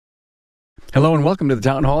Hello and welcome to the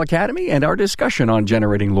Town Hall Academy and our discussion on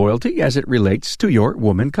generating loyalty as it relates to your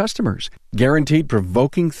women customers. Guaranteed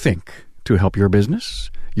provoking think to help your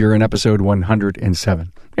business. You're in episode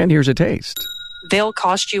 107. And here's a taste. They'll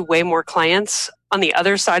cost you way more clients on the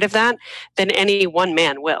other side of that than any one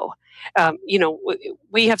man will.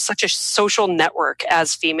 We have such a social network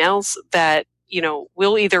as females that,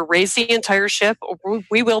 we'll either raise the entire ship or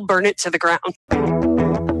we will burn it to the ground.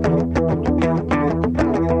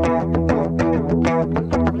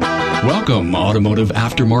 Welcome, automotive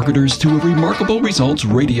aftermarketers, to a Remarkable Results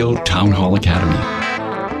Radio Town Hall Academy.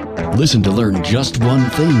 Listen to learn just one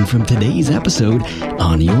thing from today's episode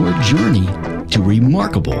on your journey to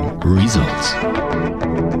remarkable results.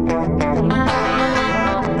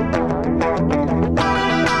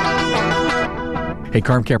 Hey,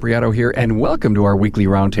 Carm Capriato here, and welcome to our weekly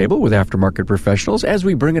roundtable with aftermarket professionals as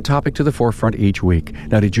we bring a topic to the forefront each week.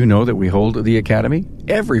 Now, did you know that we hold the Academy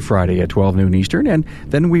every Friday at 12 noon Eastern, and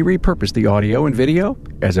then we repurpose the audio and video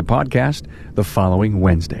as a podcast the following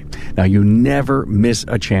Wednesday? Now, you never miss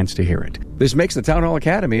a chance to hear it. This makes the Town Hall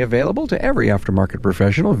Academy available to every aftermarket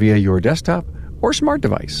professional via your desktop or smart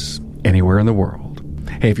device anywhere in the world.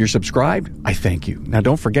 Hey, if you're subscribed, I thank you. Now,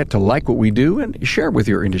 don't forget to like what we do and share with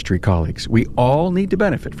your industry colleagues. We all need to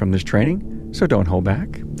benefit from this training, so don't hold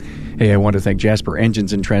back. Hey, I want to thank Jasper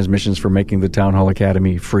Engines and Transmissions for making the Town Hall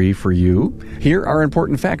Academy free for you. Here are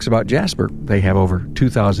important facts about Jasper. They have over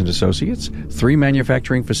 2,000 associates, 3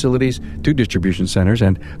 manufacturing facilities, 2 distribution centers,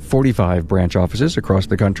 and 45 branch offices across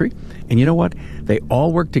the country. And you know what? They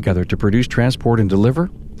all work together to produce, transport, and deliver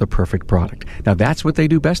the perfect product. Now, that's what they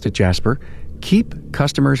do best at Jasper. Keep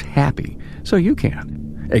customers happy so you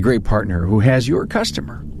can. A great partner who has your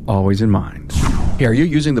customer always in mind. Hey, are you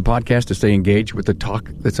using the podcast to stay engaged with the talk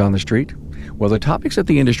that's on the street? Well, the topics that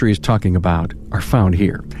the industry is talking about are found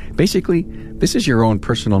here. Basically, this is your own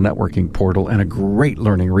personal networking portal and a great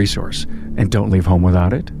learning resource. And don't leave home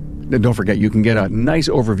without it. And don't forget, you can get a nice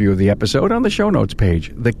overview of the episode on the show notes page.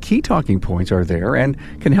 The key talking points are there and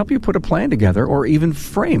can help you put a plan together or even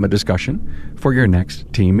frame a discussion for your next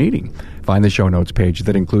team meeting. Find the show notes page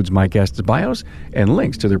that includes my guests' bios and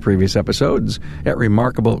links to their previous episodes at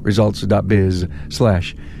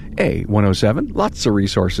remarkableresults.biz/A107. Lots of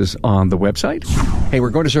resources on the website. Hey,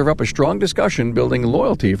 we're going to serve up a strong discussion building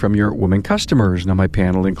loyalty from your women customers. Now, my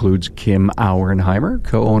panel includes Kim Auernheimer,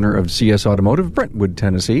 co-owner of CS Automotive, Brentwood,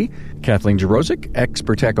 Tennessee, Kathleen Jarozik,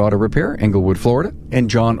 Expertech Auto Repair, Englewood, Florida, and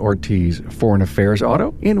John Ortiz, Foreign Affairs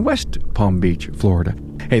Auto in West Palm Beach, Florida.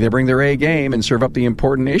 Hey, they bring their A game and serve up the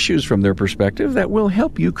important issues from their perspective that will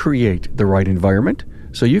help you create the right environment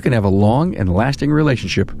so you can have a long and lasting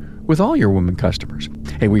relationship with all your women customers.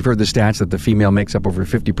 Hey, we've heard the stats that the female makes up over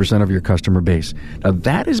 50% of your customer base. Now,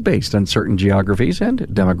 that is based on certain geographies and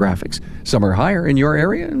demographics. Some are higher in your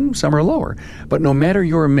area and some are lower. But no matter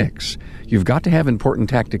your mix, you've got to have important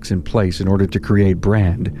tactics in place in order to create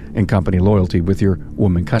brand and company loyalty with your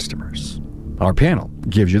women customers. Our panel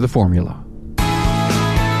gives you the formula.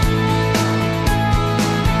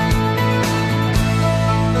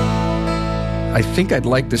 I think I'd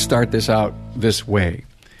like to start this out this way.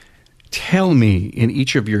 Tell me, in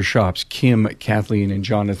each of your shops, Kim, Kathleen, and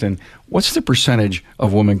Jonathan, what's the percentage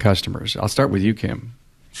of women customers? I'll start with you, Kim.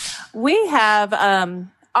 We have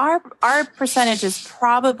our percentage is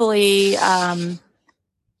probably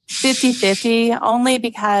 50-50, only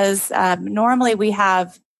because normally the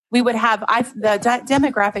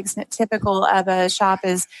demographics typical of a shop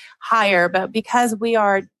is higher, but because we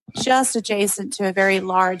are just adjacent to a very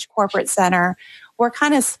large corporate center, we're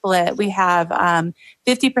kind of split. We have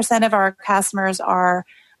 50% of our customers are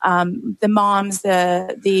the moms, or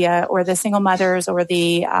the single mothers, or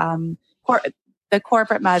the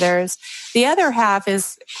corporate mothers. The other half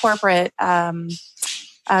is corporate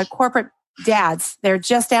dads. They're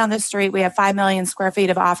just down the street. We have 5 million square feet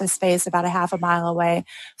of office space about a half a mile away.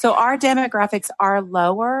 So our demographics are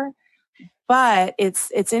lower. But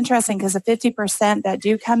it's interesting because the 50% that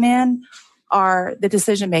do come in are the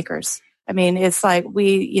decision makers. I mean, it's like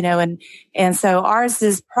and so ours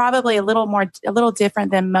is probably a little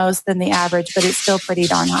different than the average, but it's still pretty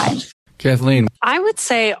darn high. Kathleen. I would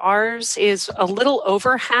say ours is a little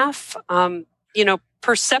over half.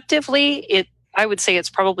 Perceptively, I would say it's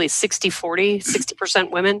probably 60-40,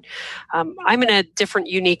 60% women. I'm in a different,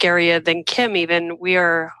 unique area than Kim even. We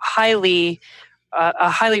are a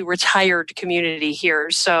highly retired community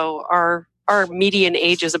here. So our median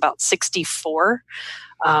age is about 64.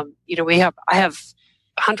 I have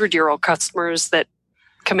 100-year-old customers that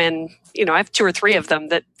come in, I have 2 or 3 of them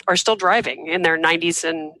that are still driving in their 90s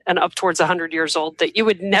and up towards 100 years old that you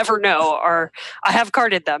would never know I have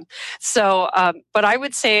carded them. So, but I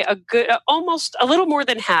would say almost a little more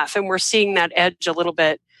than half, and we're seeing that edge a little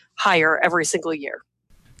bit higher every single year.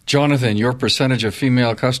 Jonathan, your percentage of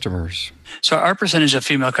female customers? So our percentage of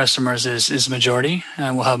female customers is majority,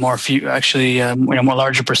 and we'll have more more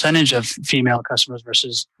larger percentage of female customers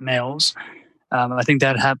versus males. I think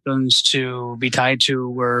that happens to be tied to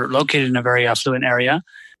we're located in a very affluent area.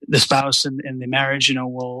 The spouse in the marriage,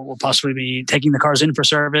 will possibly be taking the cars in for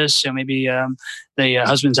service. Maybe the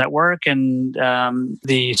husband's at work, and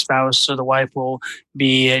the spouse or the wife will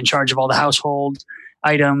be in charge of all the household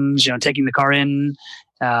items. Taking the car in.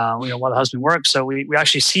 While the husband works. So we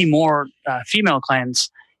actually see more female clients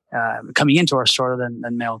coming into our store than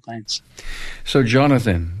male clients. So,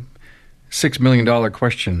 Jonathan, $6 million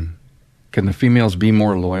question. Can the females be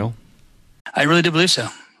more loyal? I really do believe so.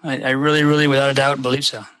 I really, really, without a doubt, believe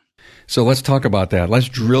so. So let's talk about that. Let's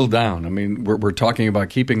drill down. I mean, we're talking about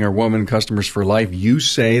keeping our women customers for life. You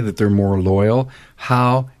say that they're more loyal.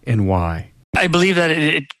 How and why? I believe that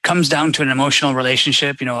it comes down to an emotional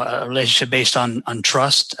relationship, a relationship based on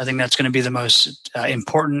trust. I think that's going to be the most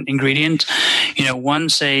important ingredient.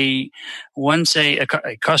 Once a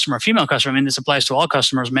customer, a female customer, I mean, this applies to all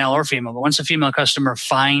customers, male or female, but once a female customer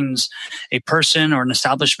finds a person or an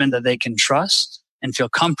establishment that they can trust and feel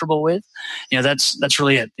comfortable with, that's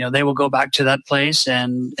really it. They will go back to that place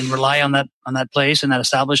and rely on that place and that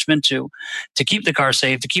establishment to keep the car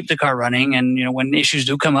safe, to keep the car running. And, when issues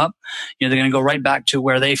do come up, they're going to go right back to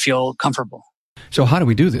where they feel comfortable. So how do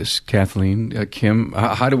we do this, Kathleen, Kim?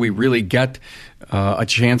 How do we really get a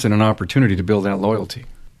chance and an opportunity to build that loyalty?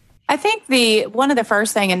 I think one of the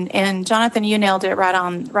first thing, and Jonathan, you nailed it right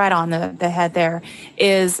on the head there,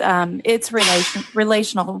 is it's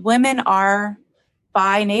relational. Women are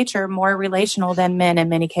by nature more relational than men in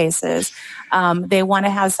many cases. They want to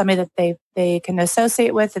have somebody that they can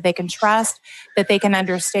associate with, that they can trust, that they can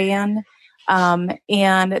understand. So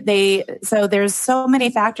there's so many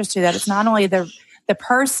factors to that. It's not only the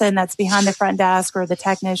person that's behind the front desk or the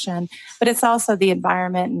technician, but it's also the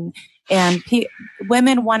environment. And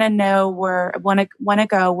women want to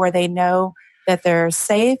go where they know that they're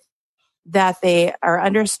safe, that they are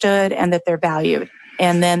understood, and that they're valued.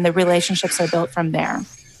 And then the relationships are built from there.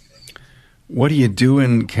 What are you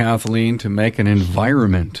doing, Kathleen, to make an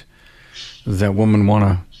environment that women want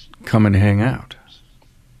to come and hang out?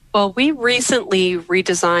 Well, we recently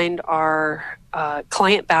redesigned our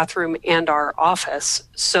client bathroom and our office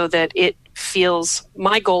so that it feels,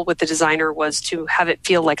 my goal with the designer was to have it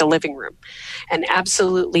feel like a living room and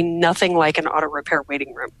absolutely nothing like an auto repair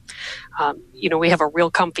waiting room. We have a real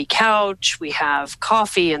comfy couch, we have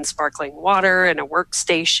coffee and sparkling water and a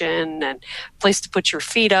workstation and a place to put your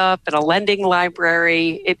feet up and a lending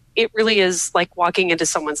library. It really is like walking into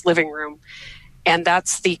someone's living room. And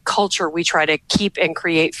that's the culture we try to keep and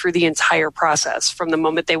create through the entire process, from the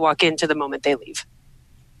moment they walk in to the moment they leave.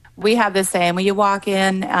 We have the same. When you walk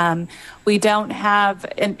in, we don't have,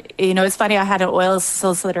 and it's funny, I had an oil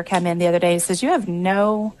solicitor come in the other day. He says, "You have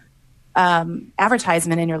no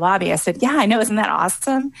advertisement in your lobby." I said, "Yeah, I know. Isn't that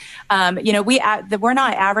awesome?" We're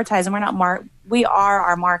not advertising. We're not we are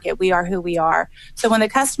our market. We are who we are. So when the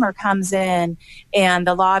customer comes in and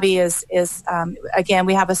the lobby is again,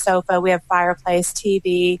 we have a sofa, we have fireplace,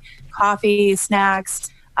 TV, coffee, snacks.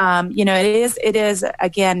 It is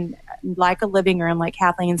again, like a living room, like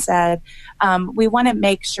Kathleen said. We want to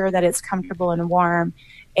make sure that it's comfortable and warm.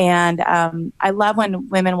 And I love when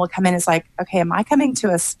women will come in. It's like, okay, am I coming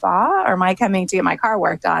to a spa or am I coming to get my car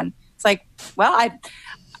worked on? It's like, well,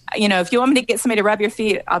 if you want me to get somebody to rub your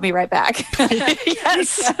feet, I'll be right back.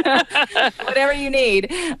 Yes. Whatever you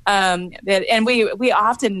need. And we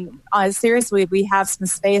often, seriously, we have some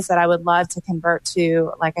space that I would love to convert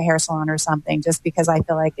to like a hair salon or something, just because I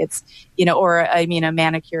feel like it's, a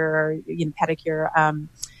manicure or pedicure.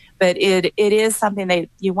 But it is something that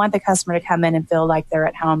you want the customer to come in and feel like they're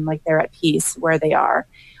at home, like they're at peace where they are.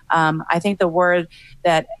 I think the word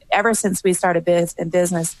that ever since we started in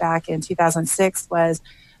business back in 2006 was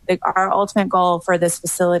our ultimate goal for this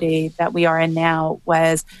facility that we are in now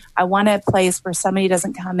was, I want a place where somebody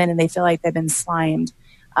doesn't come in and they feel like they've been slimed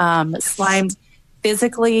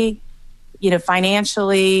physically,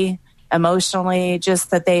 financially, emotionally,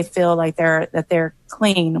 just that they feel like they're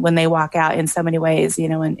clean when they walk out in so many ways,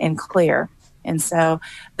 and clear. And so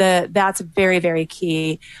that's very, very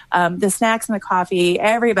key. The snacks and the coffee,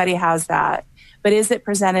 everybody has that, but is it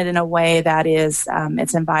presented in a way that is,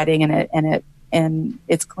 it's inviting and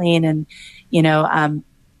it's clean and,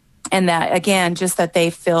 And that, again, just that they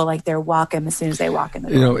feel like they're welcome as soon as they walk in the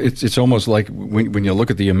door. You know, it's almost like when you look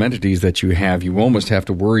at the amenities that you have, you almost have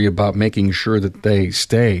to worry about making sure that they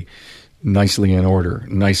stay nicely in order,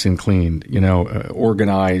 nice and clean,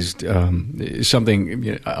 organized.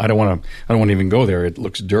 Something I don't want to even go there. It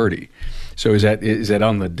looks dirty. So is that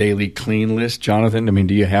on the daily clean list, Jonathan? I mean,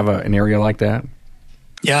 do you have an area like that?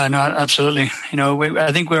 Yeah, no, absolutely.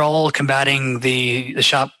 I think we're all combating the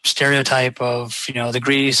shop stereotype of, the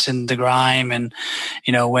grease and the grime. And,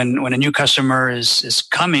 when a new customer is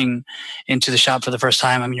coming into the shop for the first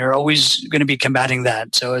time, I mean, you're always going to be combating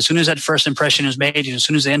that. So as soon as that first impression is made, as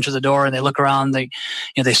soon as they enter the door and they look around, they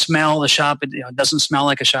smell the shop. It doesn't smell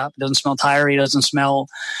like a shop. It doesn't smell tired. It doesn't smell,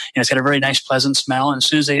 it's got a very nice, pleasant smell. And as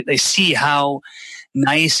soon as they see how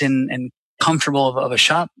nice and comfortable of a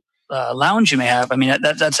shop lounge you may have, I mean,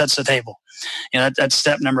 that sets the table. That's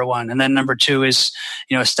step number one. And then number two is,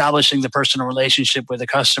 establishing the personal relationship with the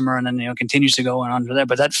customer, and then, continues to go on from there.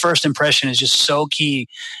 But that first impression is just so key,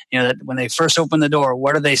 that when they first open the door,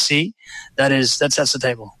 what do they see? That sets the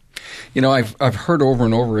table. I've heard over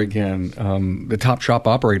and over again, the top shop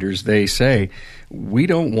operators, they say, we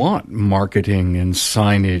don't want marketing and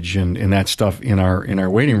signage and that stuff in our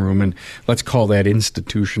waiting room. And let's call that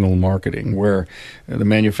institutional marketing, where the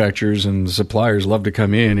manufacturers and the suppliers love to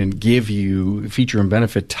come in and give you feature and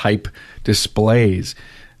benefit type displays.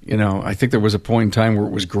 I think there was a point in time where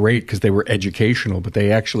it was great because they were educational, but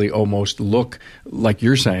they actually almost look, like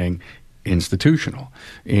you're saying, institutional.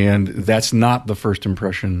 And that's not the first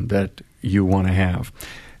impression that you want to have.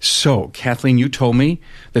 So, Kathleen, you told me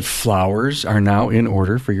that flowers are now in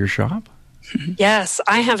order for your shop? Yes,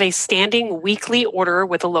 I have a standing weekly order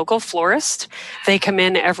with a local florist. They come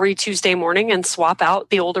in every Tuesday morning and swap out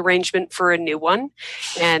the old arrangement for a new one.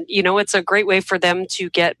 And, it's a great way for them to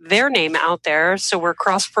get their name out there. So we're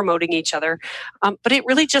cross-promoting each other. But it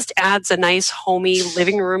really just adds a nice, homey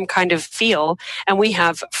living room kind of feel. And we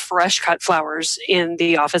have fresh cut flowers in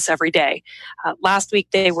the office every day. Last week,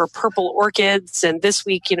 they were purple orchids. And this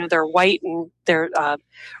week, they're white and they're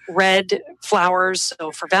red flowers,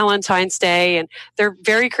 so for Valentine's Day. And they're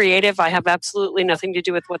very creative. I have absolutely nothing to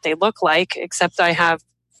do with what they look like, except I have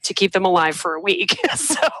to keep them alive for a week.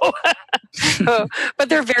 But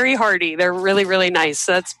they're very hardy. They're really, really nice.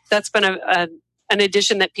 That's been an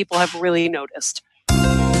addition that people have really noticed.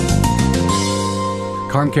 Carm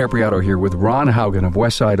Capriato here with Ron Haugen of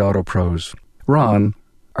Westside Auto Pros. Ron,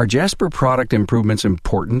 are Jasper product improvements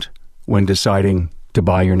important when deciding to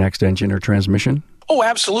buy your next engine or transmission? Oh,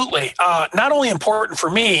 absolutely. Not only important for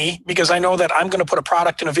me, because I know that I'm going to put a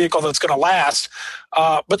product in a vehicle that's going to last,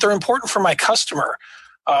 but they're important for my customer.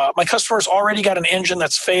 My customer's already got an engine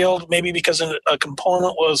that's failed, maybe because a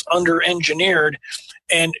component was under-engineered,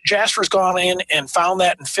 and Jasper's gone in and found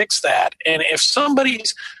that and fixed that. And if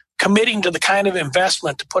somebody's committing to the kind of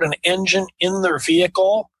investment to put an engine in their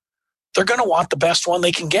vehicle, they're going to want the best one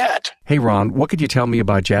they can get. Hey, Ron, what could you tell me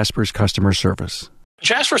about Jasper's customer service?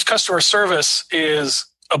 Jasper's customer service is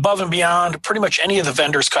above and beyond pretty much any of the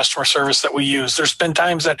vendors' customer service that we use. There's been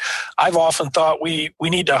times that I've often thought we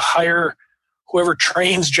need to hire whoever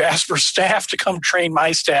trains Jasper's staff to come train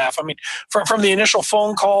my staff. I mean, from the initial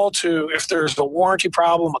phone call to if there's a warranty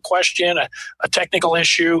problem, a question, a technical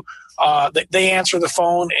issue, they answer the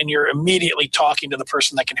phone and you're immediately talking to the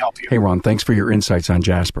person that can help you. Hey, Ron, thanks for your insights on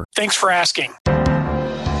Jasper. Thanks for asking.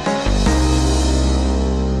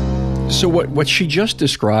 So what she just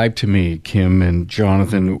described to me, Kim and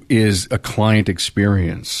Jonathan, is a client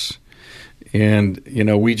experience. And,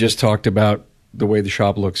 we just talked about the way the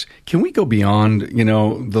shop looks. Can we go beyond,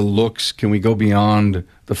 the looks? Can we go beyond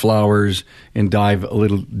the flowers and dive a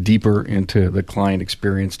little deeper into the client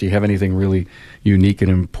experience? Do you have anything really unique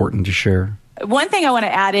and important to share? One thing I want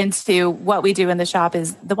to add into what we do in the shop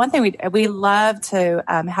is the one thing we love to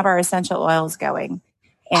have our essential oils going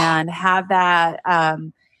and have that.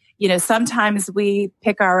 Sometimes we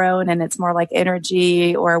pick our own and it's more like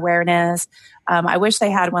energy or awareness. I wish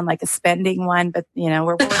they had one like a spending one, but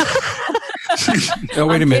we're Oh,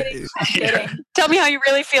 wait a minute. I'm kidding. Tell me how you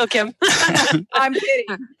really feel, Kim. I'm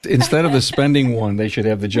kidding. Instead of the spending one, they should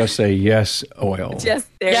have the Just Say Yes oil. There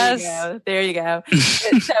Yes. you go. There you go.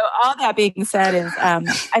 So all that being said is,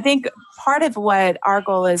 I think part of what our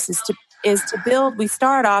goal is to build. We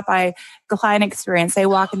start off by client experience. They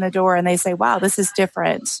walk in the door and they say, "Wow, this is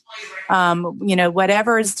different."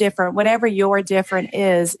 Whatever is different, whatever your different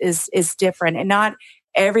is different, and not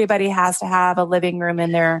everybody has to have a living room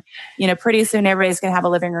in their. Pretty soon everybody's going to have a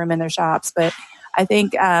living room in their shops, but I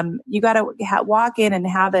think you got to walk in and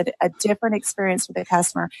have a different experience with the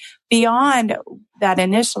customer. Beyond that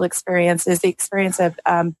initial experience is the experience of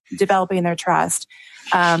developing their trust.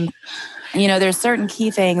 There's certain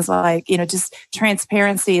key things like, just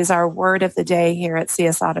transparency is our word of the day here at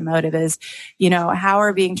CS Automotive is, how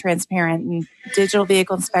are being transparent, and digital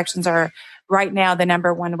vehicle inspections are right now the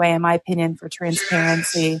number one way, in my opinion, for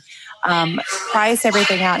transparency. Price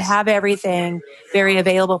everything out, have everything very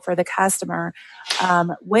available for the customer.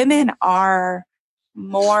 Women are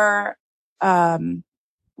more,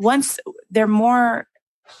 once they're more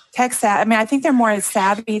tech savvy. I think they're more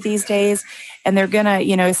savvy these days, and they're going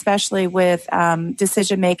to, especially with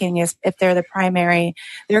decision making, if they're the primary,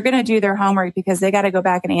 they're going to do their homework because they got to go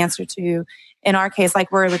back and answer to, in our case,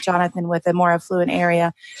 like we're with Jonathan with a more affluent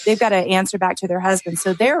area, they've got to answer back to their husband.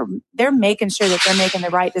 So they're making sure that they're making the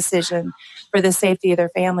right decision for the safety of their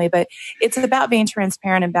family. But it's about being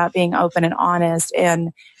transparent, about being open and honest,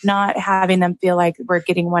 and not having them feel like we're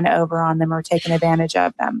getting one over on them or taking advantage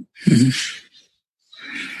of them.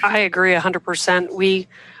 I agree 100%.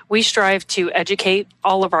 We strive to educate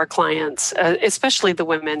all of our clients, especially the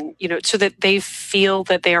women, so that they feel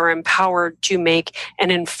that they are empowered to make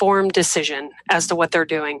an informed decision as to what they're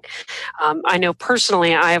doing. I know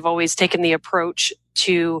personally, I have always taken the approach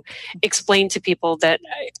to explain to people that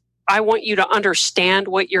I want you to understand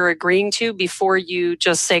what you're agreeing to before you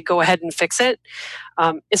just say, go ahead and fix it,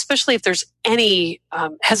 especially if there's any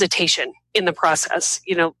hesitation in the process.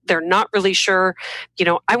 They're not really sure.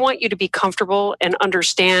 I want you to be comfortable and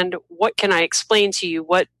understand, what can I explain to you?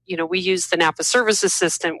 What, we use the Napa Service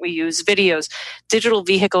Assistant, we use videos. Digital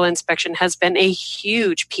vehicle inspection has been a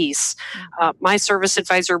huge piece. My service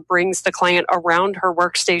advisor brings the client around her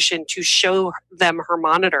workstation to show them her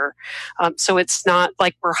monitor. So it's not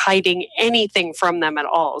like we're hiding anything from them at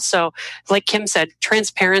all. So like Kim said,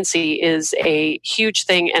 transparency is a huge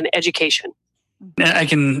thing, and education. I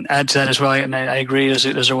can add to that as well, and I agree.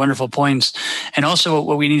 Those are wonderful points. And also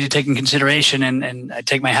what we need to take in consideration, and I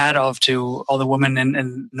take my hat off to all the women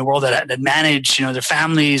in the world that manage, their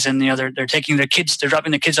families, and, they're taking their kids, they're dropping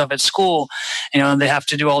their kids off at school, and they have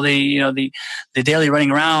to do all the daily running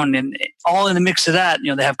around, and all in the mix of that,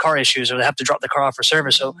 they have car issues, or they have to drop the car off for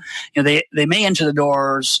service. So, they may enter the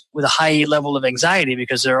doors with a high level of anxiety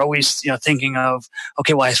because they're always, thinking of,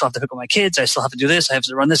 okay, well, I still have to pick up my kids. I still have to do this. I have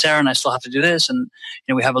to run this errand. I still have to do this. And,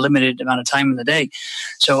 we have a limited amount of time in the day.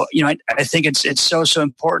 So, I think it's so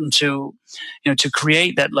important to, to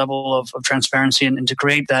create that level of transparency and to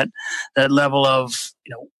create that level of,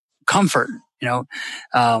 comfort,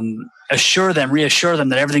 reassure them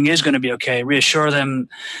that everything is going to be okay. Reassure them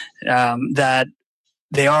that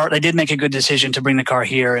they did make a good decision to bring the car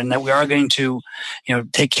here, and that we are going to,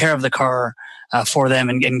 take care of the car for them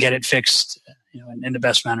and get it fixed, in the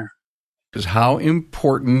best manner. Because how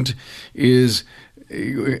important is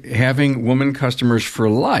having woman customers for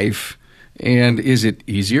life, and is it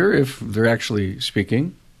easier if they're actually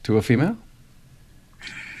speaking to a female?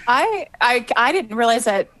 I didn't realize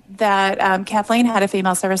that Kathleen had a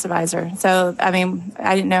female service advisor. So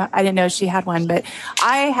I didn't know she had one, but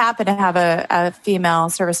I happen to have a female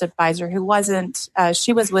service advisor who wasn't.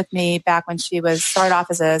 She was with me back when she started off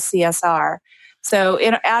as a CSR. So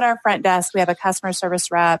at our front desk, we have a customer service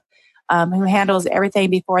rep who handles everything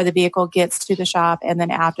before the vehicle gets to the shop, and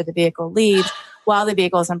then after the vehicle leaves. While the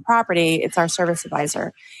vehicle is on property, it's our service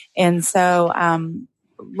advisor. And so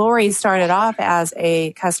Lori started off as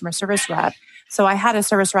a customer service rep. So I had a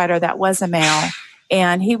service writer that was a male,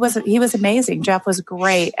 and he was amazing. Jeff was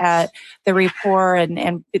great at the rapport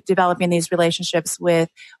and developing these relationships with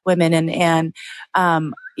women. And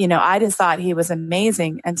I just thought he was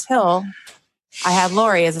amazing until I had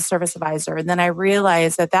Lori as a service advisor. And then I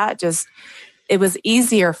realized that it was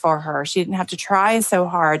easier for her. She didn't have to try so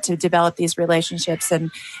hard to develop these relationships and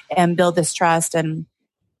build this trust. And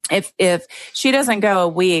if she doesn't go a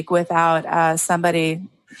week without somebody,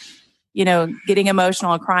 getting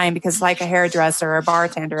emotional and crying because like a hairdresser or a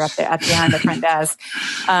bartender up there at behind the front desk,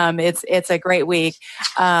 it's a great week.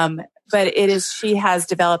 But she has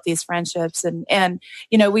developed these friendships, and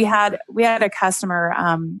we had a customer,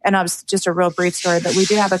 and it was just a real brief story, but we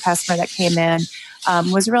did have a customer that came in,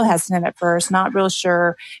 was real hesitant at first, not real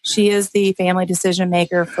sure. She is the family decision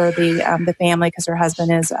maker for the family because her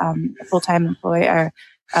husband is a full-time employee, or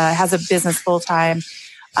has a business full-time.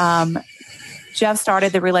 Jeff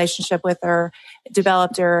started the relationship with her,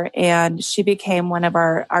 developed her, and she became one of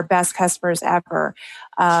our best customers ever.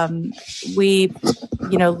 Lori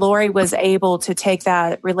was able to take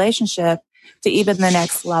that relationship to even the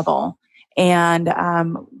next level. And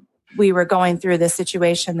we were going through the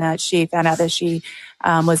situation that she found out that she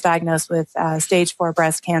was diagnosed with stage 4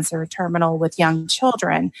 breast cancer, terminal with young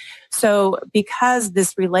children. So because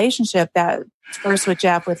this relationship that first with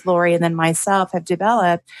Jeff, with Lori, and then myself have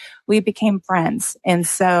developed, we became friends. And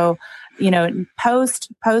so,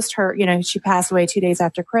 post her, she passed away 2 days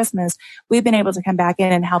after Christmas, we've been able to come back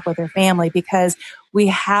in and help with her family because we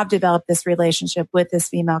have developed this relationship with this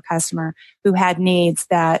female customer who had needs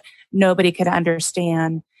that nobody could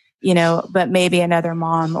understand, but maybe another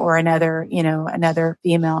mom or another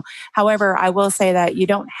female. However, I will say that you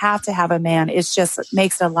don't have to have a man. It's just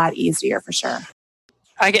makes it a lot easier for sure.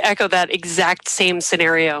 I echo that exact same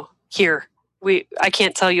scenario here. I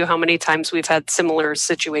can't tell you how many times we've had similar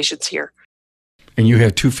situations here. And you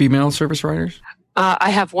have 2 female service writers?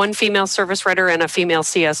 I have 1 female service writer and a female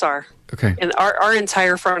CSR. Okay. And our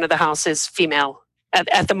entire front of the house is female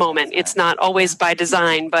at the moment. It's not always by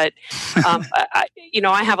design, but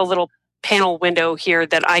I have a little panel window here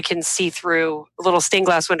that I can see through, a little stained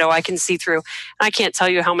glass window I can see through. I can't tell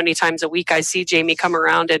you how many times a week I see Jamie come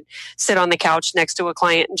around and sit on the couch next to a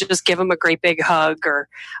client and just give them a great big hug, or,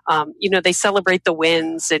 they celebrate the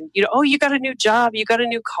wins and, oh, you got a new job, you got a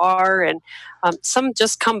new car. And some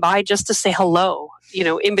just come by just to say hello,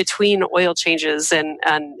 in between oil changes and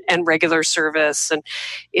regular service. And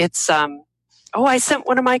it's, I sent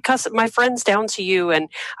one of my friends down to you, and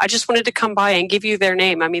I just wanted to come by and give you their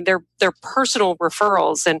name. I mean, they're personal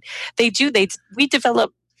referrals, and we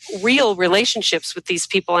develop real relationships with these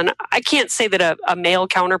people. And I can't say that a male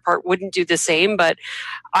counterpart wouldn't do the same, but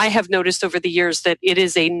I have noticed over the years that it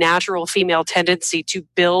is a natural female tendency to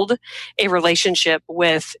build a relationship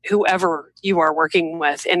with whoever you are working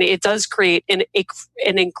with, and it does create an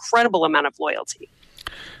incredible amount of loyalty.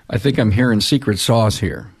 I think I'm hearing secret sauce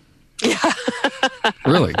here. Yeah.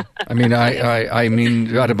 Really? I mean, I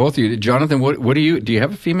mean, out of both of you, Jonathan, what do you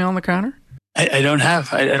have a female on the counter? I don't have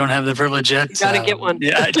the privilege yet. You got to get one.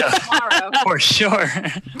 Yeah, I do. Tomorrow. For sure.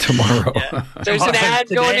 Tomorrow. Yeah. There's an ad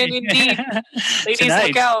going in Indeed. Ladies, Tonight.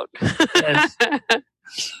 look out. Yes.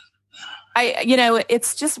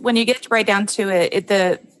 It's just when you get right down to it,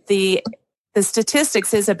 the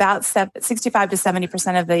statistics is about 65 to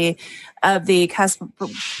 70% of the customer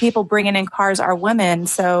people bringing in cars are women.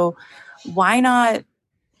 So why not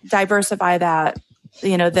diversify that?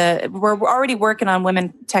 We're already working on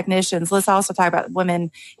women technicians. Let's also talk about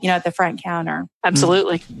women, at the front counter.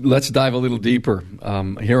 Absolutely. Let's dive a little deeper.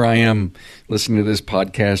 Here I am listening to this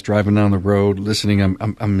podcast, driving down the road, listening.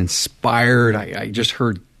 I'm inspired. I just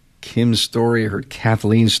heard Kim's story, I heard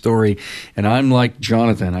Kathleen's story, and I'm like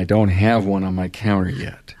Jonathan. I don't have one on my counter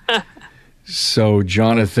yet. So,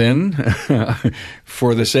 Jonathan,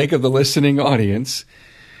 for the sake of the listening audience,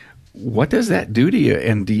 what does that do to you?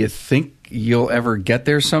 And do you think you'll ever get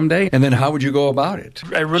there someday? And then how would you go about it?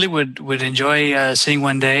 I really would enjoy seeing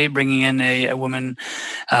one day bringing in a woman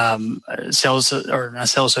sales, or not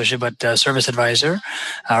sales associate, but service advisor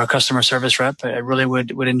or customer service rep. I really would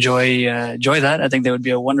enjoy that. I think that would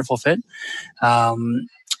be a wonderful fit. In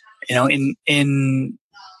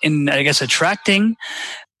I guess attracting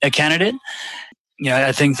a candidate.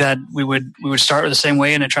 I think that we would start the same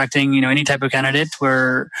way in attracting any type of candidate,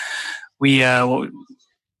 where we'll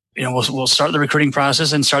start the recruiting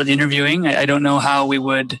process and start the interviewing. I don't know how we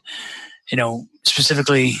would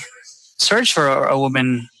specifically search for a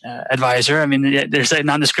woman advisor. I mean, there's a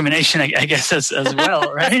non-discrimination, I guess, as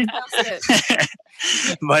well, right?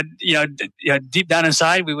 But deep down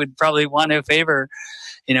inside, we would probably want to favor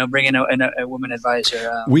bringing a woman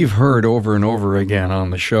advisor. We've heard over and over again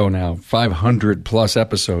on the show now, 500 plus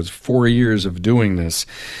episodes, 4 years of doing this.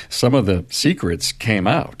 Some of the secrets came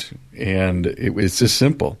out, and it's just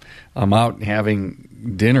simple. I'm out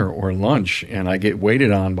having dinner or lunch, and I get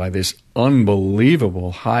waited on by this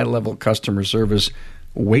unbelievable high-level customer service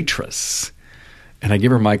waitress. And I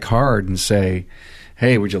give her my card and say,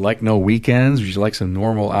 hey, would you like no weekends? Would you like some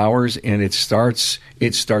normal hours? And it starts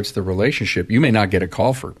the relationship. You may not get a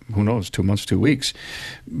call for, who knows, 2 months, 2 weeks,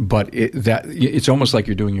 but it's almost like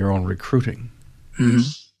you're doing your own recruiting. Mm-hmm.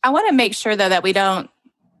 I want to make sure, though, that we don't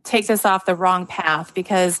take this off the wrong path,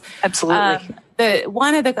 because absolutely. I'm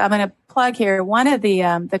going to plug here. One of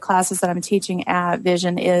the classes that I'm teaching at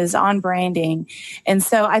Vision is on branding. And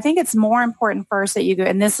so I think it's more important first that you go,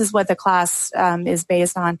 and this is what the class is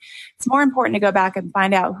based on. It's more important to go back and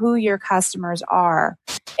find out who your customers are.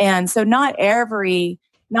 And so not every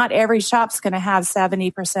shop's going to have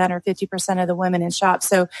 70% or 50% of the women in shops.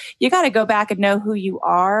 So you got to go back and know who you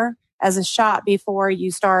are as a shop before you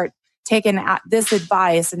start taking this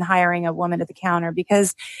advice and hiring a woman at the counter.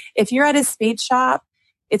 Because if you're at a speed shop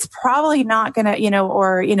it's probably not going to,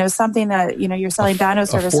 or, something that, you're selling dyno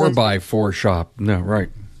services. A 4x4 shop. No, right.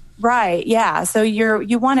 Right. Yeah. So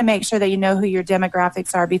you want to make sure that you know who your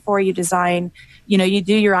demographics are before you design, you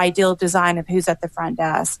do your ideal design of who's at the front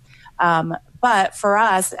desk. But for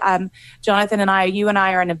us, Jonathan and you and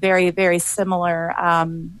I are in a very, very similar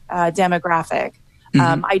demographic.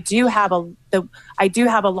 Mm-hmm. I do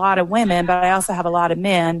have a lot of women, but I also have a lot of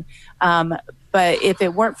men. But if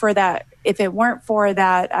it weren't for that,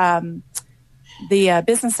 the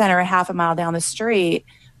business center a half a mile down the street,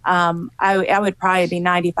 I would probably be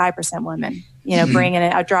 95% women. Mm-hmm. Bringing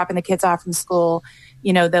it, dropping the kids off from school.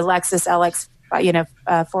 The Lexus LX,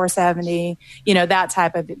 470. That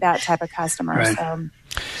type of customer. Right. So,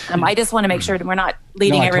 I just want to make sure that we're not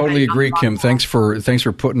leading everybody. I totally agree, Kim. Thanks for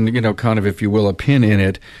putting, kind of, if you will, a pin in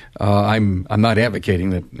it. I'm not advocating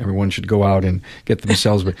that everyone should go out and get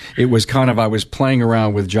themselves, but it was kind of, I was playing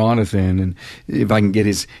around with Jonathan, and if I can get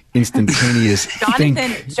his instantaneous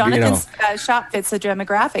Jonathan's shop fits the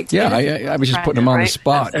demographic. Yeah, I was just putting him on the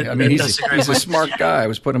spot. I mean, he's a smart guy. I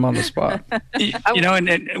was putting him on the spot.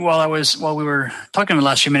 And while we were talking in the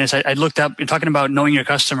last few minutes, I looked up, you're talking about knowing your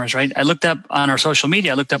customers, right? I looked up on our social media.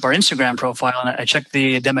 I looked up our Instagram profile and I checked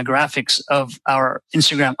the demographics of our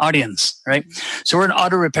Instagram audience, right? So we're an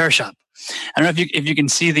auto repair shop. I don't know if you can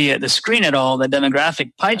see the screen at all, the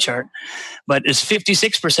demographic pie chart, but it's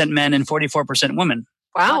 56% men and 44% women.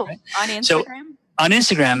 Wow. Right? On Instagram? So, on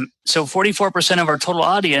Instagram, so 44% of our total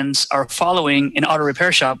audience are following an auto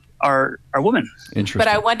repair shop are women. Interesting.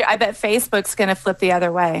 But I bet Facebook's going to flip the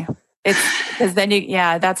other way. It's because then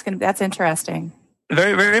that's interesting.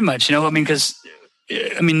 Very, very much. Because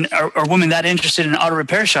are women that interested in an auto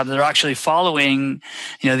repair shop that are actually following,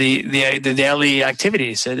 the daily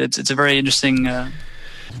activities? It's a very interesting.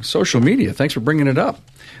 Social media. Thanks for bringing it up.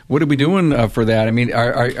 What are we doing for that? I mean,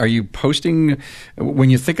 are you posting? When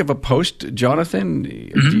you think of a post, Jonathan,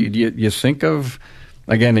 mm-hmm. do you think of,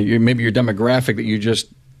 again, maybe your demographic that you just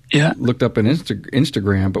looked up in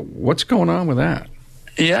Instagram, but what's going on with that?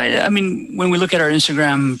 Yeah, I mean, when we look at our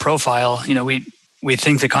Instagram profile, we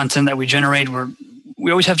think the content that we generate,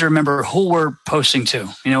 we always have to remember who we're posting to.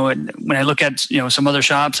 When I look at some other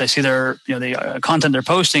shops, I see their the content they're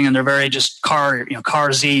posting, and they're very just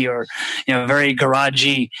carsy or very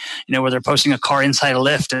garagey. Where they're posting a car inside a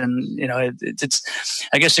lift, and it's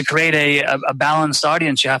I guess to create a balanced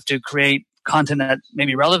audience, you have to create content that may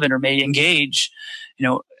be relevant or may engage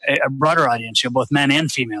a broader audience, both men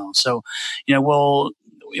and female. So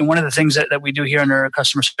one of the things that we do here on our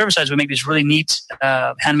customer service side is we make these really neat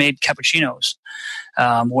handmade cappuccinos,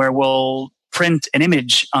 where we'll print an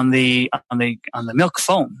image on the milk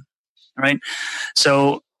foam, right?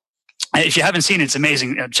 So if you haven't seen it, it's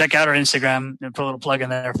amazing. Check out our Instagram and put a little plug in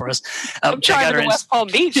there for us. Check out our West Palm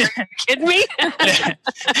Beach. Are you kidding me?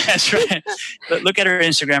 That's right. But look at our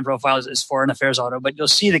Instagram profile. It's Foreign Affairs Auto, but you'll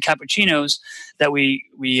see the cappuccinos that we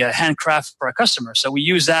handcraft for our customers. So we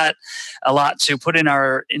use that a lot to put in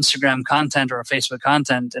our Instagram content or our Facebook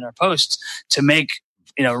content in our posts to make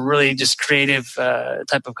really just creative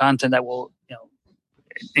type of content that will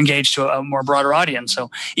engage to a more broader audience.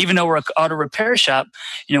 So even though we're an auto repair shop,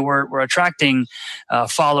 we're attracting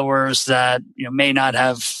followers that may not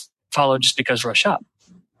have followed just because we're a shop.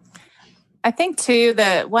 I think too,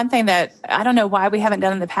 the one thing that I don't know why we haven't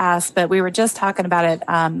done in the past, but we were just talking about it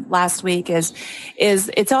last week is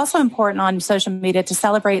it's also important on social media to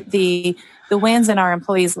celebrate the wins in our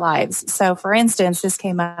employees' lives. So for instance, this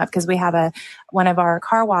came up because we have one of our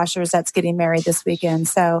car washers that's getting married this weekend.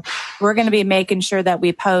 So we're going to be making sure that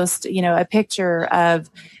we post, a picture of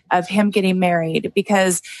him getting married,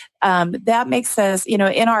 because that makes us, in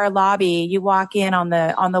our lobby, you walk in on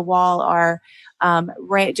the wall are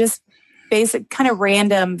just basic kind of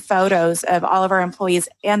random photos of all of our employees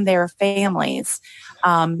and their families.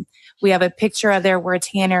 We have a picture of there where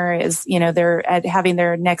Tanner is, they're having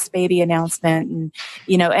their next baby announcement,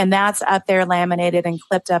 and that's up there laminated and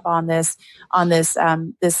clipped up on this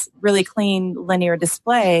really clean linear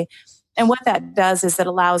display. And what that does is it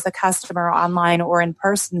allows the customer online or in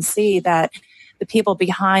person see that the people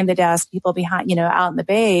behind the desk, people behind, out in the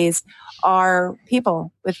bays are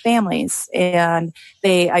people with families, and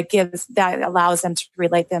that allows them to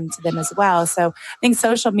relate them to them as well. So I think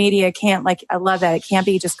social media I love that. It can't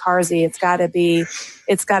be just carsy. It's gotta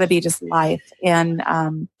be just life.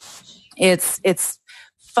 And, it's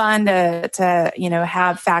fun to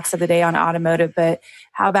have facts of the day on automotive, but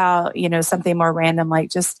how about, something more random, like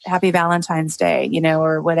just happy Valentine's Day,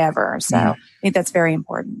 or whatever. So I think that's very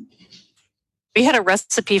important. We had a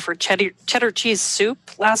recipe for cheddar cheese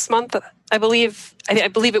soup last month I believe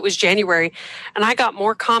it was January, and I got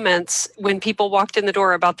more comments when people walked in the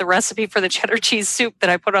door about the recipe for the cheddar cheese soup that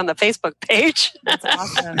I put on the Facebook page. That's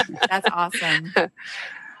awesome. That's awesome.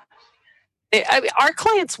 Our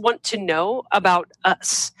clients want to know about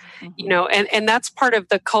us, you know, and that's part of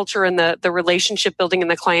the culture and the relationship building and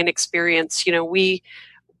the client experience. You know, we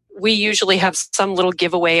usually have some little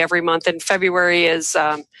giveaway every month, and February is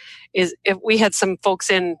if we had some folks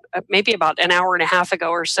in maybe about an hour and a half ago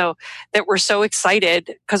or so that were so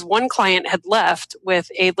excited because one client had left with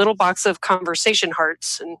a little box of conversation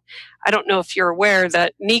hearts. And I don't know if you're aware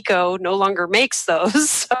that Nico no longer makes those.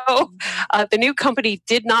 So the new company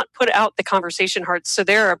did not put out the conversation hearts. So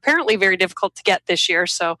they're apparently very difficult to get this year.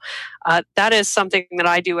 So that is something that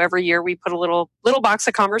I do every year. We put a little box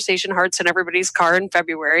of conversation hearts in everybody's car in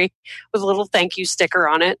February with a little thank you sticker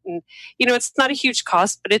on it. And, you know, it's not a huge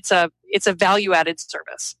cost, but it's a value added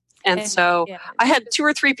service. And so I had 2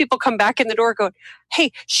 or 3 people come back in the door going,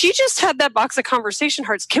 hey, she just had that box of conversation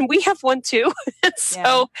hearts. Can we have one too?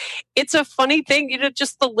 So it's a funny thing, you know,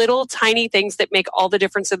 just the little tiny things that make all the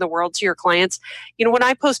difference in the world to your clients. You know, when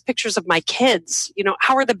I post pictures of my kids, you know,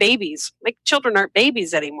 how are the babies? My children aren't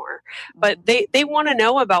babies anymore, but they want to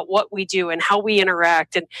know about what we do and how we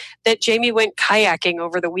interact, and that Jamie went kayaking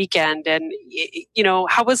over the weekend, and, you know,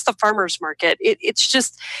 how was the farmer's market? It's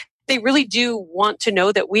just, they really do want to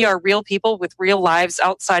know that we are real people with real lives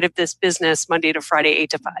outside of this business, Monday to Friday, 8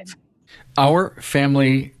 to 5. Our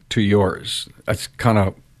family to yours. That's kind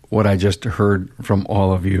of what I just heard from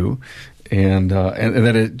all of you, and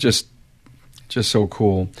that it just so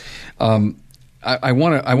cool. I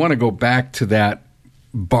want to go back to that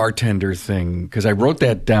bartender thing because I wrote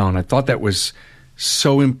that down. I thought that was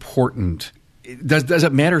so important. Does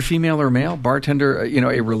it matter female or male? Bartender, you know,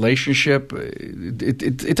 a relationship,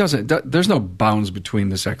 it doesn't, there's no bounds between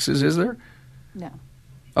the sexes, is there? No.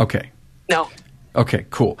 Okay. No. Okay,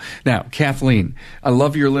 cool. Now, Kathleen, I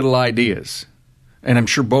love your little ideas, and I'm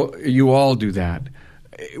sure you all do that.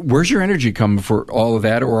 Where's your energy coming for all of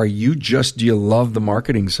that, or do you love the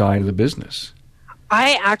marketing side of the business?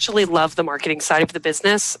 I actually love the marketing side of the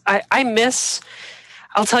business.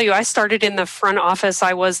 I'll tell you, I started in the front office.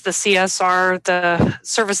 I was the CSR, the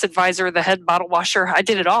service advisor, the head bottle washer. I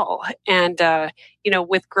did it all. And, you know,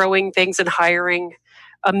 with growing things and hiring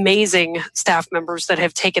amazing staff members that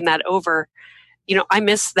have taken that over, you know, I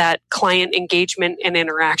miss that client engagement and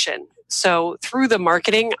interaction. So through the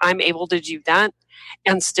marketing, I'm able to do that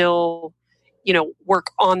and still, you know, work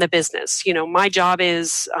on the business. You know, my job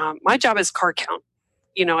is car count.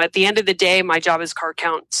 You know, at the end of the day, my job is car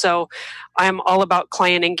count. So I'm all about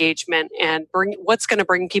client engagement and what's going to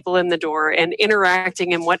bring people in the door and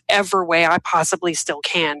interacting in whatever way I possibly still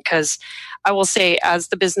can. Because I will say, as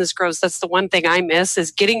the business grows, that's the one thing I miss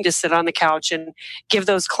is getting to sit on the couch and give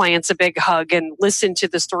those clients a big hug and listen to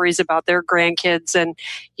the stories about their grandkids and,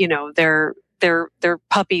 you know, their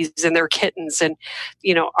puppies and their kittens. And,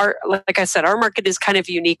 you know, like I said, our market is kind of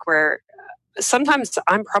unique where sometimes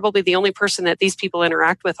I'm probably the only person that these people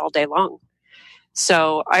interact with all day long.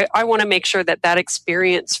 So I want to make sure that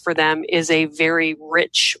experience for them is a very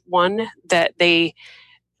rich one that they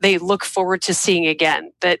look forward to seeing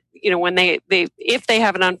again. That, you know, when if they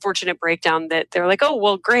have an unfortunate breakdown, that they're like, oh,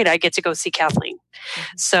 well, great, I get to go see Kathleen.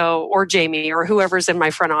 So, or Jamie or whoever's in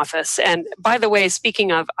my front office. And by the way,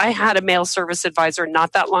 speaking of, I had a male service advisor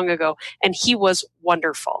not that long ago, and he was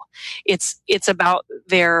wonderful. It's about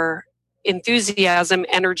their enthusiasm,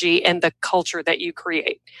 energy, and the culture that you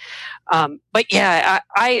create. But yeah,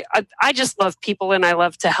 I just love people and I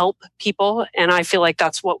love to help people. And I feel like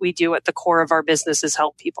that's what we do at the core of our business is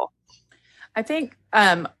help people. I think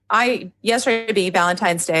yesterday being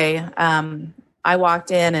Valentine's Day, I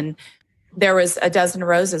walked in and there was a dozen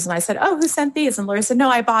roses and I said, oh, who sent these? And Lori said, no,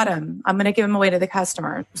 I bought them. I'm going to give them away to the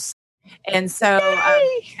customers. And so,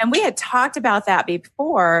 and we had talked about that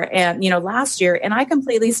before and, you know, last year, and I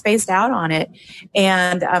completely spaced out on it.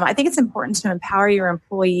 And I think it's important to empower your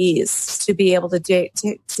employees to be able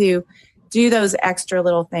to do those extra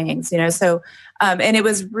little things, you know? So, and it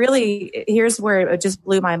was really, here's where it just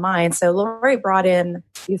blew my mind. So Lori brought in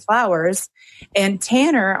these flowers and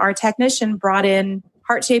Tanner, our technician, brought in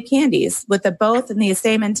heart-shaped candies with both in the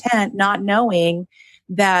same intent, not knowing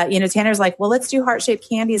that, you know, Tanner's like, well, let's do heart-shaped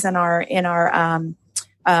candies in our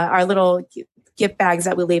little gift bags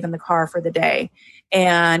that we leave in the car for the day.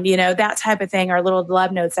 And, you know, that type of thing, our little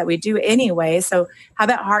love notes that we do anyway. So how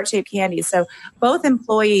about heart-shaped candies? So both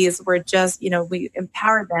employees were just, you know, we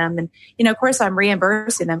empowered them. And, you know, of course, I'm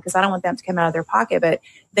reimbursing them because I don't want them to come out of their pocket. But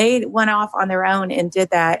they went off on their own and did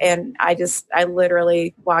that. And I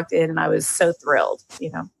literally walked in and I was so thrilled,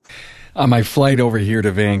 you know. On my flight over here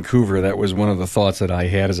to Vancouver, that was one of the thoughts that I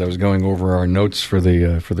had as I was going over our notes for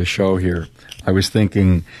the show here. I was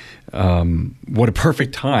thinking, what a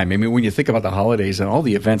perfect time. I mean, when you think about the holidays and all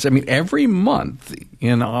the events, I mean, every month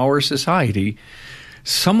in our society,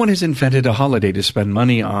 someone has invented a holiday to spend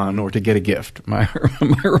money on or to get a gift. Am I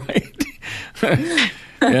right?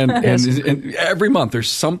 And every month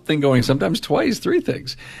there's something going, sometimes twice, 3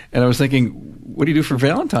 things. And I was thinking, what do you do for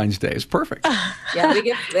Valentine's Day? It's perfect. Yeah, we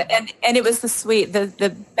give, and it was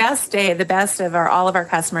the best day, the best of all of our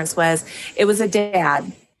customers it was a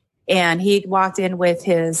dad. And he walked in with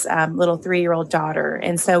his little 3-year-old daughter.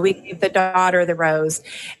 And so we gave the daughter the rose.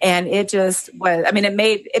 And it just was, I mean, it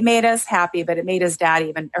made us happy, but it made his dad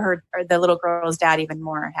or the little girl's dad even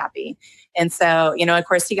more happy. And so, of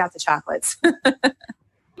course, he got the chocolates.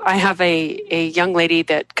 I have a young lady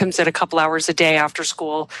that comes in a couple hours a day after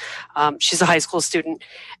school. She's a high school student,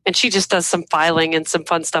 and she just does some filing and some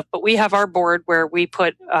fun stuff. But we have our board where we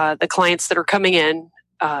put the clients that are coming in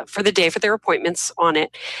for the day for their appointments on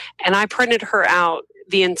it. And I printed her out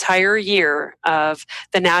the entire year of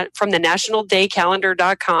from the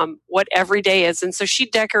nationaldaycalendar.com what every day is. And so she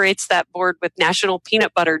decorates that board with National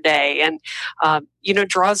Peanut Butter Day and,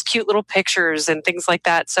 draws cute little pictures and things like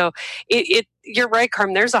that. So you're right,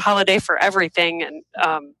 Carm, there's a holiday for everything. And,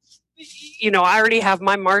 I already have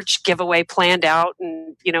my March giveaway planned out,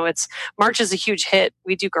 and March is a huge hit.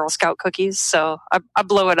 We do Girl Scout cookies, so I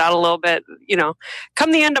blow it out a little bit.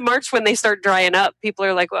 Come the end of March when they start drying up, people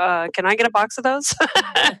are like, "Can I get a box of those?"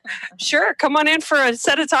 Sure, come on in for a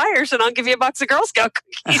set of tires, and I'll give you a box of Girl Scout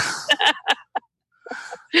cookies.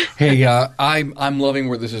 Hey, I'm loving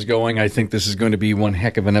where this is going. I think this is going to be one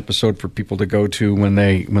heck of an episode for people to go to when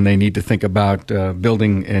they need to think about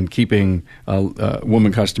building and keeping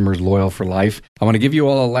women customers loyal for life. I want to give you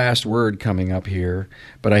all a last word coming up here,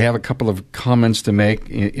 but I have a couple of comments to make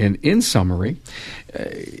in summary.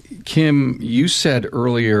 Kim, you said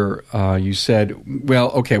earlier,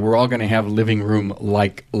 well, okay, we're all going to have living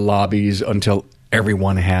room-like lobbies until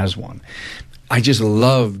everyone has one. I just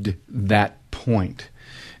loved that point.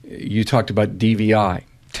 You talked about DVI.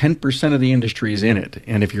 10% of the industry is in it.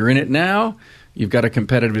 And if you're in it now, you've got a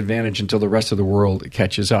competitive advantage until the rest of the world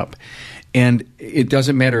catches up. And it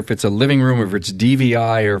doesn't matter if it's a living room, or if it's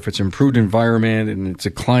DVI, or if it's improved environment and it's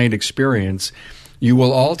a client experience. You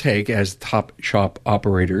will all take, as top shop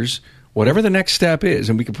operators, whatever the next step is,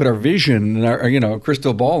 and we can put our vision and our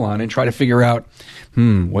crystal ball on and try to figure out,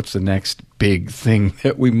 what's the next big thing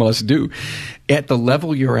that we must do. At the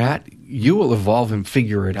level you're at, you will evolve and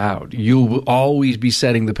figure it out. You'll always be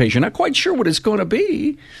setting the pace. You're not quite sure what it's going to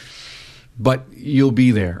be, but you'll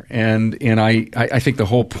be there. And I think the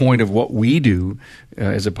whole point of what we do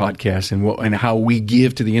as a podcast and how we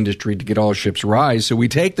give to the industry to get all ships rise. So we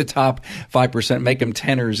take the top 5%, make them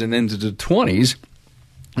 10ers and into the 20s,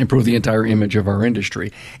 improve the entire image of our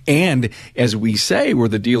industry. And as we say, we're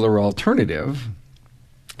the dealer alternative.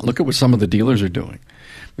 Look at what some of the dealers are doing.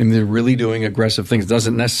 I mean, they're really doing aggressive things. It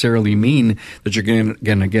doesn't necessarily mean that you're going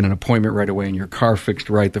to get an appointment right away and your car fixed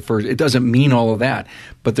right the first. It doesn't mean all of that,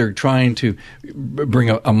 but they're trying to bring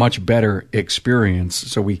a much better experience.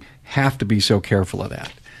 So we have to be so careful of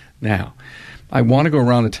that. Now, I want to go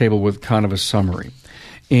around the table with kind of a summary,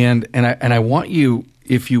 and I want you,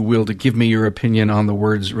 if you will, to give me your opinion on the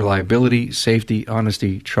words reliability, safety,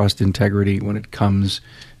 honesty, trust, integrity when it comes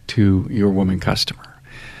to your woman customer.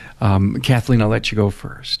 Kathleen, I'll let you go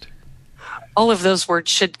first. All of those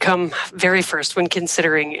words should come very first when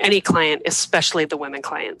considering any client, especially the women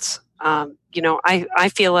clients. I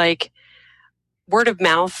feel like word of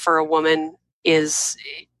mouth for a woman is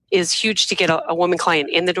huge to get a woman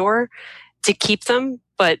client in the door, to keep them.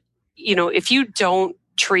 But, if you don't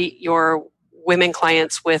treat your women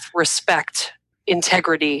clients with respect,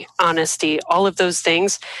 integrity, honesty, all of those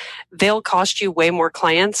things, they'll cost you way more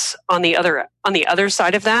clients on the other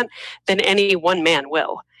side of that than any one man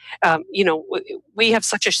will. We have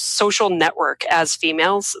such a social network as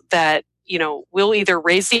females that, we'll either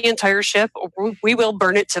raise the entire ship or we will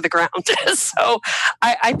burn it to the ground. So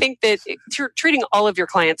I think that treating all of your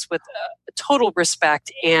clients with total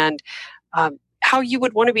respect and how you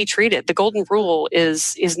would want to be treated, the golden rule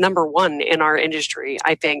is number one in our industry,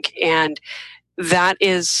 I think. And that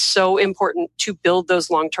is so important to build those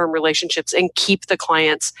long-term relationships and keep the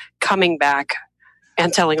clients coming back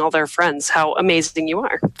and telling all their friends how amazing you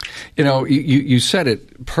are. You said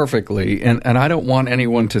it perfectly, and I don't want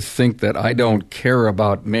anyone to think that I don't care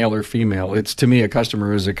about male or female. It's, to me, a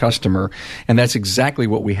customer is a customer, and that's exactly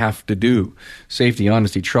what we have to do. Safety,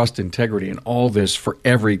 honesty, trust, integrity, and all this for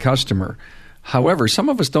every customer. However, some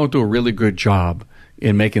of us don't do a really good job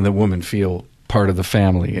in making the woman feel part of the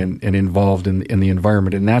family and involved in the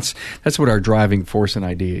environment. And that's what our driving force and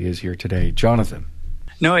idea is here today. Jonathan.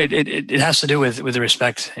 No, it has to do with the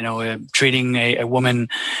respect, treating a woman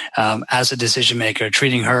as a decision maker,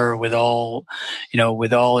 treating her with all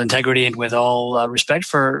integrity and with all respect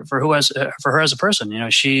for her as a person.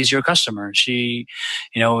 She's your customer.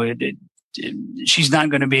 She's not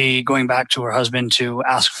going to be going back to her husband to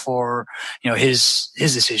ask for, his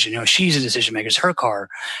decision. She's a decision maker. It's her car.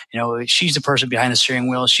 She's the person behind the steering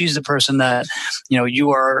wheel. She's the person that,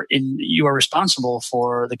 you are responsible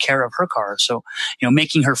for the care of her car. So,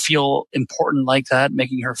 making her feel important like that,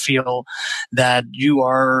 making her feel that you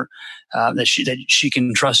are, that she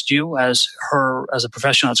can trust you as a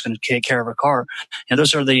professional that's going to take care of her car.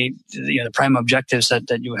 Those are the prime objectives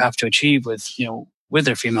that you have to achieve with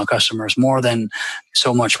their female customers, more than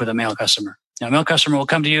so much with a male customer. A male customer will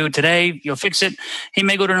come to you today, you'll fix it. He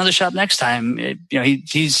may go to another shop next time.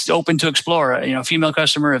 He's open to explore. A female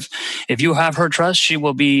customer, if you have her trust, she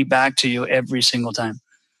will be back to you every single time.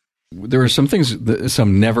 There are some things,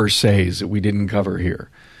 some never says that we didn't cover here.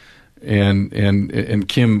 And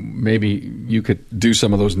Kim, maybe you could do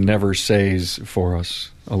some of those never says for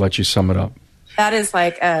us. I'll let you sum it up. That is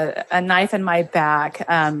like a knife in my back.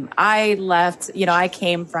 I left, I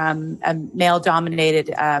came from a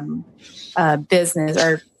male-dominated business,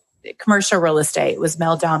 or commercial real estate was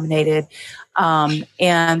male-dominated.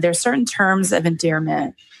 And there's certain terms of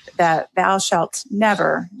endearment that thou shalt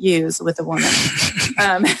never use with a woman.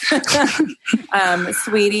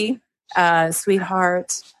 Sweetie,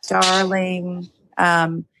 sweetheart, darling,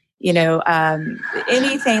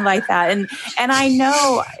 anything like that. And I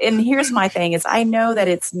know, and here's my thing is I know that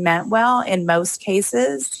it's meant well in most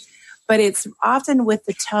cases, but it's often with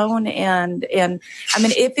the tone and I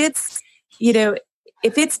mean, if it's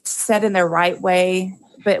said in the right way,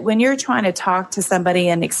 but when you're trying to talk to somebody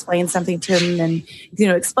and explain something to them, and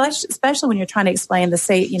especially when you're trying to explain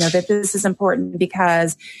that this is important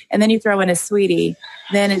because, and then you throw in a sweetie,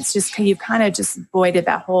 then it's just you've kind of just voided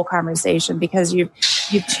that whole conversation because you've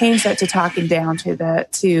changed that to talking down to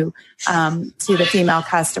the female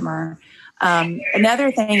customer.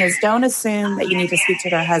 Another thing is don't assume that you need to speak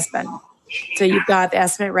to their husband. So you've got the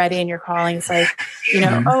estimate ready and you're calling. It's like,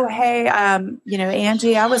 oh, hey,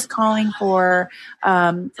 Angie, I was calling for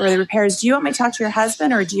the repairs. Do you want me to talk to your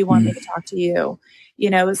husband or do you want me to talk to you?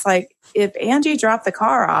 It's like if Angie dropped the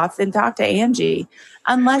car off, then talk to Angie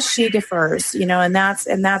unless she defers, and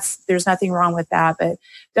that's, there's nothing wrong with that. But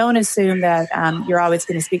don't assume that you're always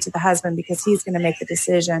going to speak to the husband because he's going to make the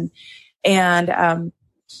decision. And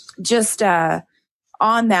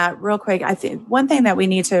on that real quick, I think one thing that we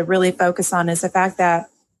need to really focus on is the fact that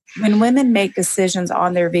when women make decisions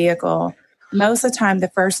on their vehicle, most of the time, the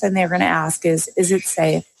first thing they're going to ask is it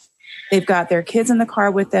safe? They've got their kids in the car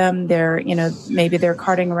with them. They're, maybe they're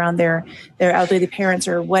carting around their elderly parents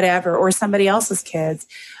or whatever, or somebody else's kids.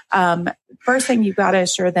 First thing you've got to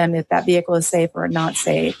assure them if that vehicle is safe or not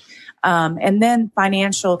safe. And then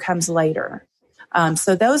financial comes later.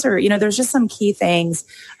 So those are, there's just some key things.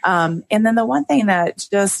 And then the one thing that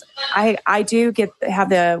I do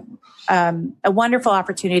have a wonderful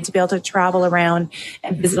opportunity to be able to travel around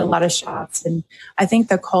and visit a lot of shops. And I think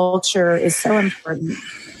the culture is so important.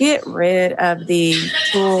 Get rid of the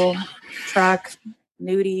tool, truck,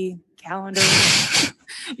 nudie, calendar,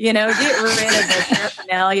 get rid of the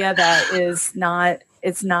paraphernalia that is not,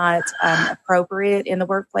 it's not appropriate in the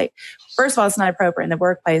workplace. First of all, it's not appropriate in the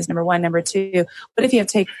workplace, number one. Number two, what if you have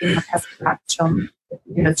taken a customer back to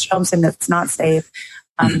show them something that's not safe,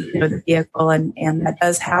 the vehicle, and that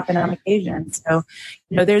does happen on occasion. So,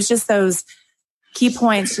 there's just those key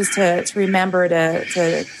points just to remember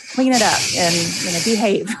to clean it up and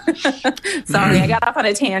behave. Sorry, I got off on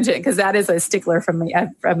a tangent because that is a stickler from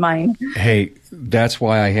mine. Hey, that's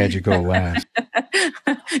why I had you go last.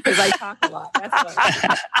 Because I talk a lot. That's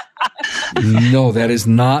what. No, that is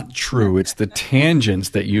not true. It's the tangents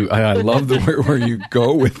that I love where you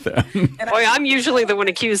go with them. Boy, I'm usually the one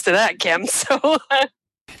accused of that, Kim. So.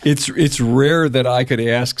 It's rare that I could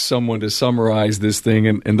ask someone to summarize this thing,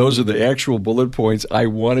 and those are the actual bullet points I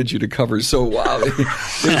wanted you to cover. So, wow. It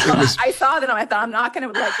was, I saw that, and I thought, I'm not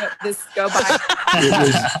going to let this go by.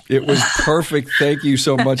 It was perfect. Thank you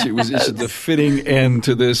so much. It's the fitting end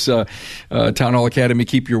to this Town Hall Academy,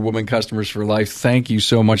 Keep Your Woman Customers for Life. Thank you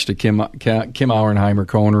so much to Kim Auernheimer,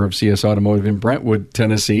 co-owner of CS Automotive in Brentwood,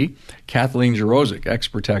 Tennessee, Kathleen Jarozik,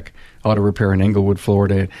 Expertech Auto Repair in Englewood,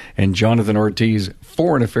 Florida, and Jonathan Ortiz,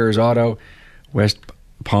 Foreign Affairs Auto, West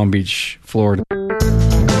Palm Beach, Florida.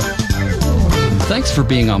 Thanks for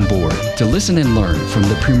being on board to listen and learn from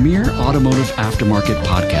the premier automotive aftermarket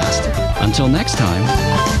podcast. Until next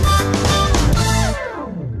time.